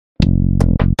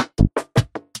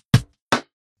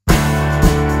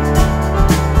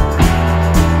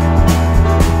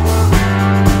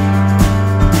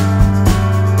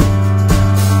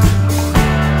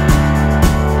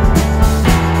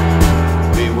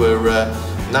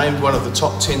named one of the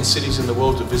top 10 cities in the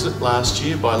world to visit last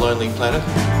year by Lonely Planet.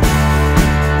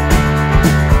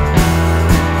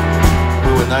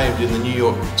 We were named in the New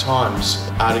York Times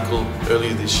article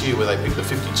earlier this year where they picked the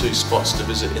 52 spots to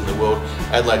visit in the world.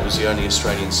 Adelaide was the only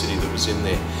Australian city that was in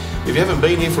there. If you haven't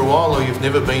been here for a while or you've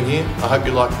never been here, I hope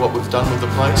you like what we've done with the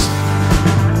place.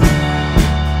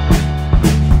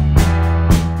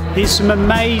 There's some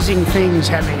amazing things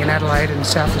happening in Adelaide and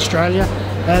South Australia.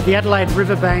 The Adelaide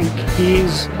Riverbank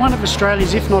is one of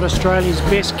Australia's, if not Australia's,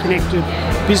 best connected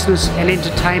business and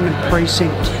entertainment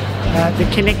precinct. The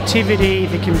connectivity,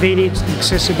 the convenience, the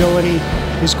accessibility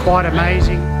is quite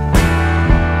amazing.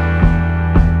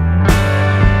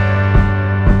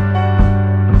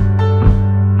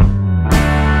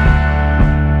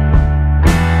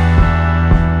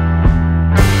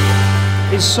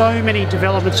 There's so many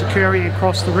developments occurring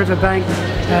across the riverbank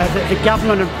that the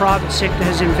government and private sector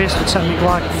has invested something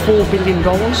like $4 billion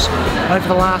over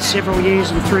the last several years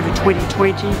and through to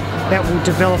 2020. That will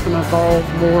develop and evolve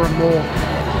more and more.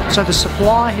 So the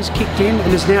supply has kicked in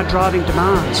and is now driving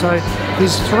demand. So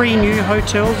there's 3 new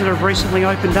hotels that have recently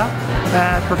opened up,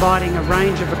 providing a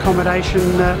range of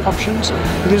accommodation options.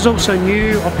 And there's also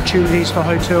new opportunities for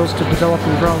hotels to develop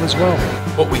and grow as well.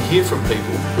 What we hear from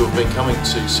people who have been coming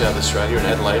to South Australia and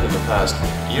Adelaide in the past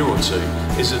year or two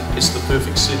is that it's the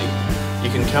perfect city. You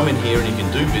can come in here and you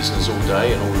can do business all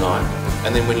day and all night,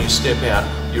 and then when you step out,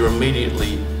 you're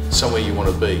immediately somewhere you want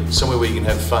to be, somewhere where you can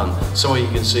have fun, somewhere you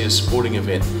can see a sporting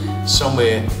event,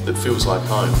 somewhere that feels like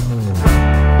home.